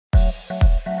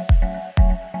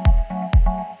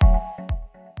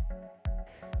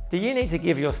Do you need to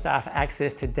give your staff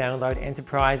access to download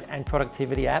enterprise and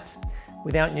productivity apps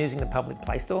without using the public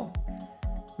Play Store?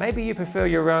 Maybe you prefer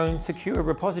your own secure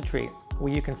repository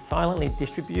where you can silently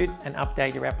distribute and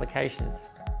update your applications.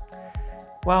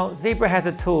 Well, Zebra has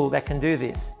a tool that can do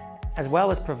this, as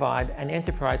well as provide an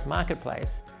enterprise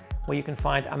marketplace where you can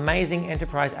find amazing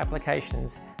enterprise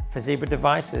applications for Zebra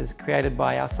devices created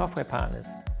by our software partners.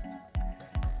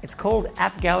 It's called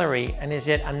AppGallery and is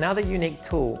yet another unique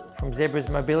tool from Zebra's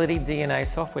Mobility DNA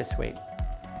software suite.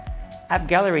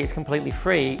 AppGallery is completely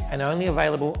free and only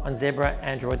available on Zebra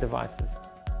Android devices.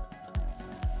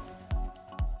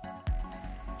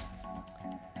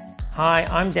 Hi,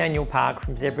 I'm Daniel Park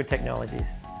from Zebra Technologies.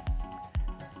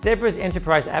 Zebra's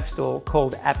enterprise app store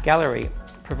called AppGallery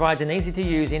provides an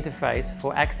easy-to-use interface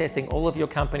for accessing all of your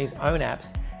company's own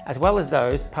apps, as well as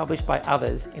those published by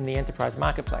others in the enterprise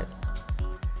marketplace.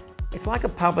 It's like a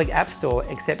public app store,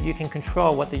 except you can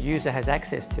control what the user has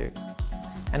access to.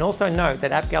 And also note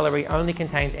that AppGallery only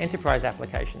contains enterprise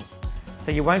applications,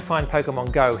 so you won't find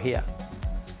Pokemon Go here.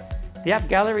 The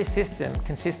AppGallery system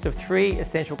consists of three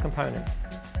essential components: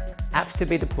 apps to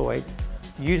be deployed,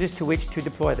 users to which to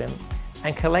deploy them,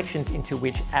 and collections into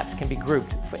which apps can be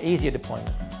grouped for easier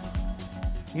deployment.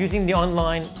 Using the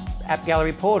online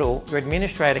AppGallery portal, your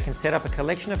administrator can set up a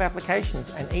collection of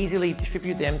applications and easily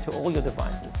distribute them to all your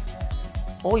devices.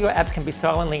 All your apps can be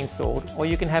silently installed, or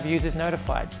you can have users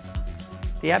notified.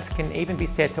 The apps can even be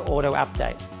set to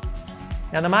auto-update.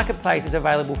 Now, the marketplace is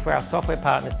available for our software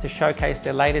partners to showcase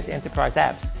their latest enterprise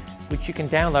apps, which you can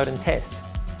download and test.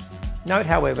 Note,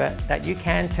 however, that you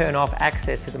can turn off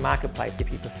access to the marketplace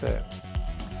if you prefer.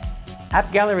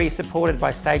 AppGallery is supported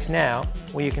by Stage Now,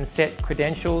 where you can set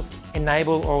credentials,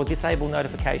 enable or disable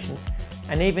notifications,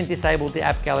 and even disable the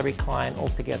AppGallery client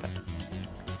altogether.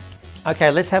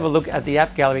 Okay, let's have a look at the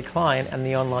AppGallery client and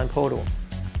the online portal.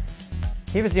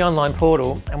 Here is the online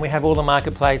portal, and we have all the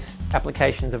marketplace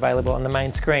applications available on the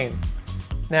main screen.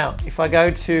 Now, if I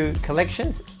go to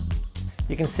collections,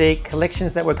 you can see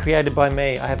collections that were created by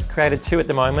me. I have created two at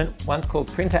the moment. One's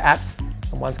called Printer Apps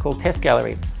and one's called Test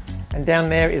Gallery. And down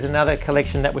there is another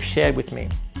collection that was shared with me.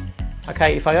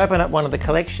 Okay, if I open up one of the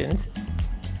collections,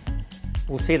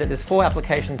 we'll see that there's 4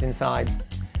 applications inside.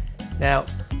 Now,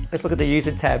 let's look at the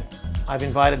user tab. I've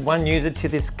invited one user to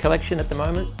this collection at the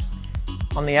moment.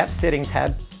 On the app setting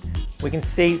tab, we can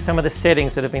see some of the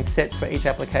settings that have been set for each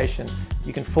application.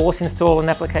 You can force install an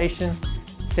application,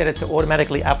 set it to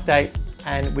automatically update,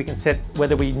 and we can set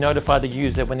whether we notify the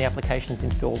user when the application is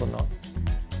installed or not.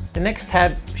 The next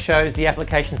tab shows the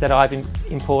applications that I've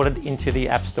imported into the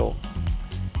App Store.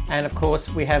 And of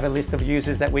course, we have a list of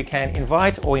users that we can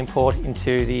invite or import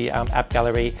into the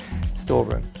AppGallery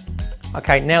storeroom.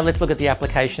 Okay, now let's look at the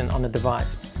application on the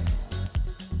device.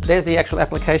 There's the actual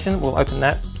application, we'll open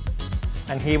that.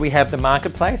 And here we have the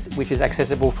marketplace, which is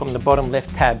accessible from the bottom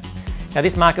left tab. Now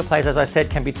this marketplace, as I said,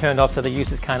 can be turned off so the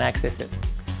users can't access it.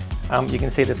 You can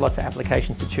see there's lots of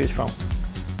applications to choose from.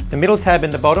 The middle tab in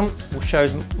the bottom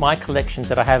shows my collections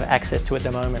that I have access to at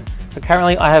the moment. So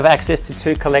currently I have access to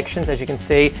 2 collections, as you can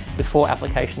see, with 4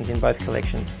 applications in both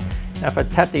collections. Now if I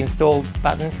tap the install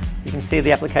button, you can see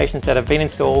the applications that have been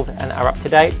installed and are up to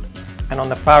date. And on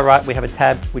the far right, we have a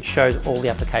tab which shows all the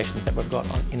applications that we've got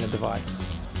in the device.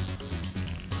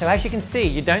 So as you can see,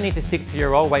 you don't need to stick to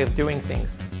your old way of doing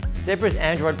things. Zebra's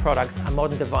Android products are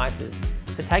modern devices,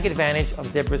 so take advantage of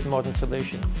Zebra's modern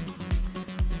solutions.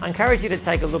 I encourage you to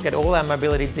take a look at all our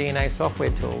Mobility DNA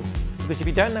software tools, because if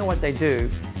you don't know what they do,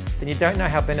 then you don't know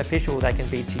how beneficial they can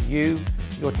be to you,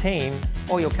 your team,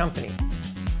 or your company.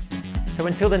 So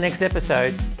until the next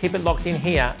episode, keep it locked in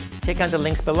here, check out the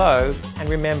links below, and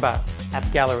remember,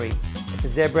 AppGallery. It's a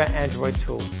Zebra Android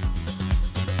tool.